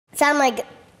sound like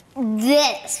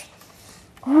this.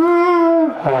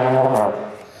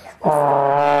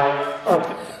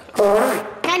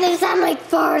 Kind of sound like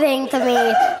farting to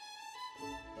me.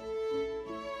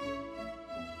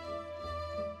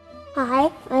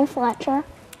 Hi, I'm Fletcher.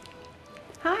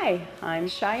 Hi, I'm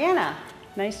Cheyenna.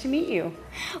 Nice to meet you.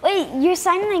 Wait, your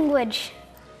sign language.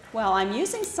 Well, I'm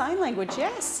using sign language,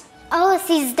 yes. Oh,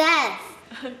 she's deaf.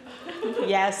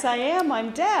 Yes, I am.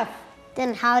 I'm deaf.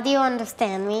 Then how do you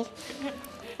understand me?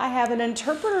 I have an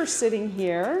interpreter sitting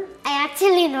here. I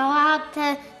actually know how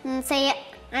to say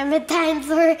I'm a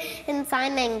dinosaur in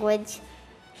sign language.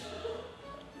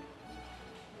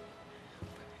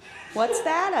 What's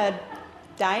that, a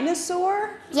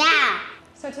dinosaur? Yeah.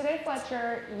 So today,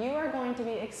 Fletcher, you are going to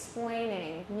be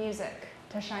explaining music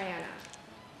to Cheyenna.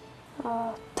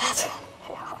 That's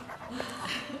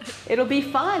It'll be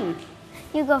fun.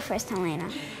 You go first, Helena.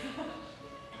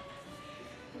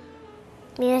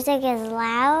 Music is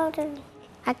loud.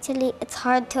 Actually, it's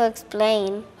hard to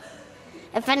explain.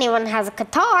 If anyone has a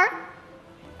guitar.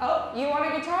 Oh, you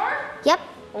want a guitar? Yep.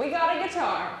 We got a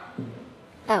guitar.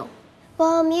 Oh.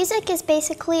 Well, music is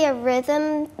basically a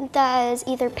rhythm that is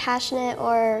either passionate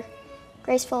or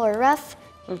graceful or rough.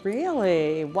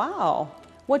 Really? Wow.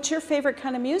 What's your favorite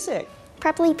kind of music?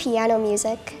 Probably piano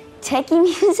music. Techie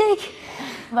music.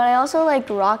 But I also like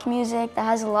rock music that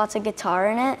has lots of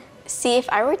guitar in it. See, if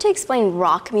I were to explain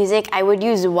rock music, I would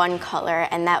use one color,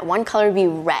 and that one color would be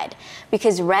red,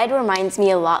 because red reminds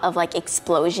me a lot of like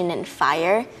explosion and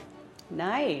fire.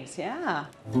 Nice, yeah.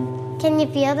 Can you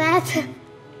feel that?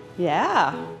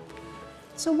 Yeah.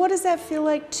 So what does that feel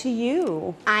like to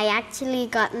you? I actually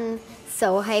gotten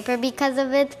so hyper because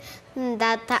of it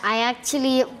that I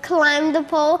actually climbed the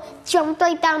pole, jumped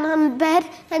right down on the bed,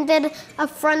 and did a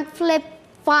front flip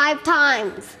 5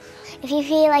 times. If you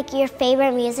feel like your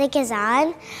favorite music is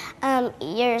on,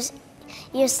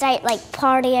 you start like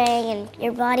partying and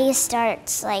your body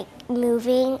starts like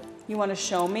moving. You want to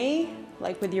show me,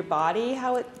 like with your body,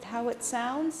 how it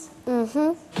sounds?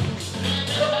 Mm-hmm.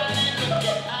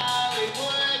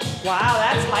 Wow,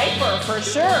 that's hyper for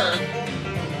sure.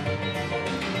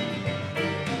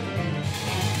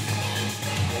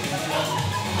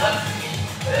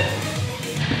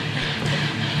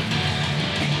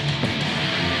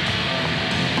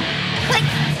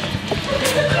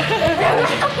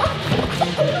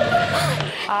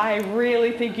 I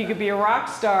really think you could be a rock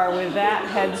star with that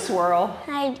head swirl.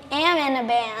 I am in a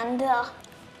band.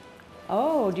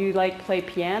 Oh, do you like play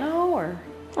piano or?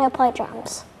 I play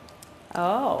drums.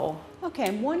 Oh, okay.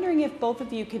 I'm wondering if both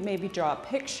of you could maybe draw a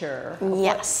picture of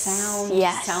what sound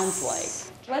sounds like.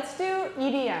 Let's do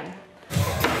EDM.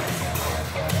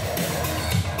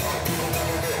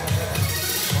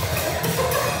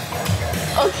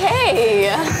 Okay.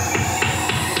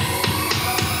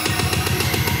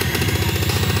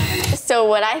 So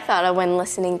what I thought of when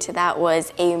listening to that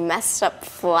was a messed up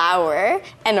flower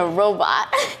and a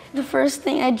robot. The first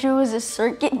thing I drew was a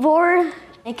circuit board.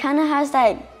 It kind of has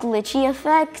that glitchy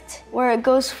effect where it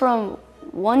goes from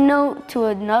one note to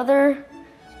another,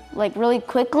 like really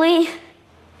quickly.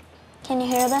 Can you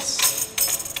hear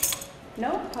this?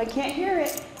 Nope, I can't hear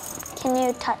it. Can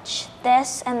you touch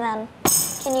this and then,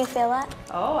 can you feel that?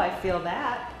 Oh, I feel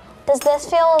that. Does this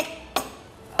feel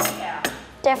Oh, yeah.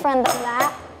 different than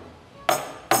that?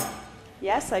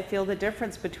 Yes, I feel the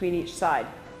difference between each side.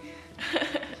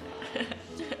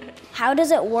 How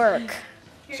does it work?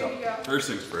 So, first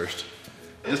things first.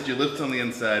 Just your lips on the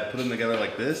inside, put them together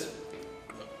like this.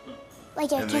 Like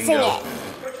you're And then kissing go.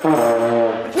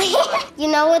 it. You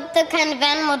know what the kind of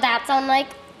animal that sounds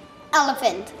like?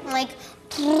 Elephant. Like.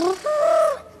 You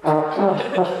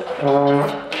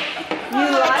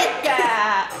like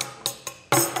that?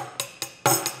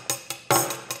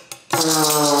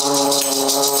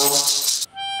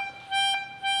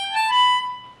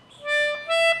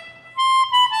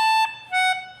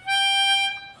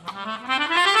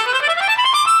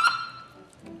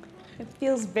 It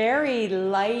feels very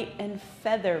light and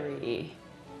feathery.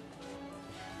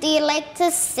 Do you like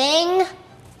to sing?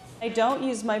 I don't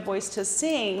use my voice to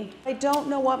sing. I don't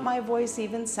know what my voice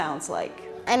even sounds like.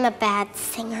 I'm a bad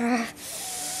singer.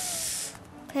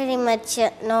 Pretty much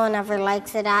no one ever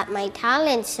likes it at my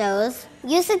talent shows.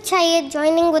 You should try it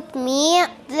joining with me.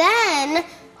 Then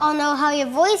I'll know how your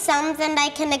voice sounds and I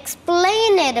can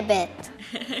explain it a bit.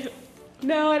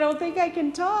 No, I don't think I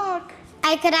can talk.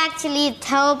 I could actually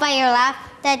tell by your laugh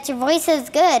that your voice is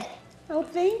good. Oh,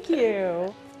 thank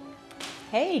you.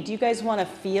 Hey, do you guys want to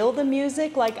feel the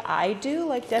music like I do,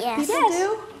 like deaf Yes. people Yes.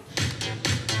 do?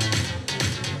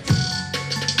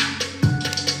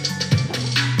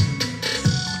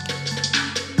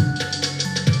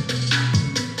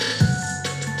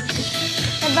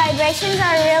 vibrations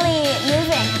are really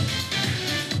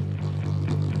moving.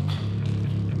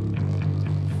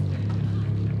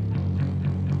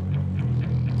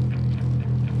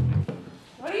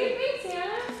 What do you think,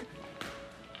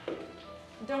 Cheyenna?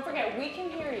 Don't forget, we can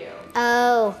hear you.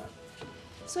 Oh,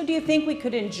 So do you think we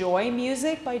could enjoy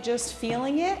music by just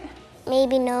feeling it?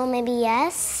 Maybe no, maybe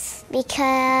yes.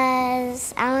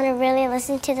 Because I want to really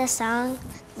listen to the song.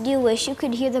 Do you wish you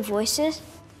could hear the voices?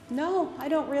 No, I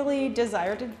don't really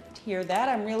desire to hear that.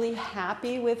 I'm really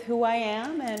happy with who I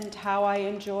am and how I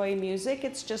enjoy music.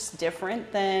 It's just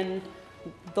different than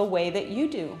the way that you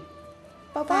do.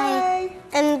 Bye-bye.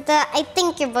 and I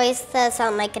think your voice does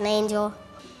sound like an angel.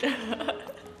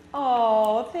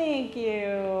 Oh, thank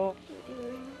you.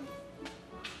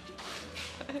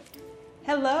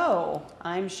 Hello,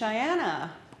 I'm Cheyenna.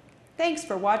 Thanks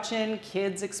for watching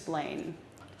Kids Explain.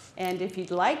 And if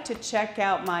you'd like to check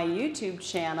out my YouTube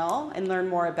channel and learn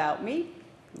more about me,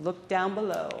 look down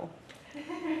below.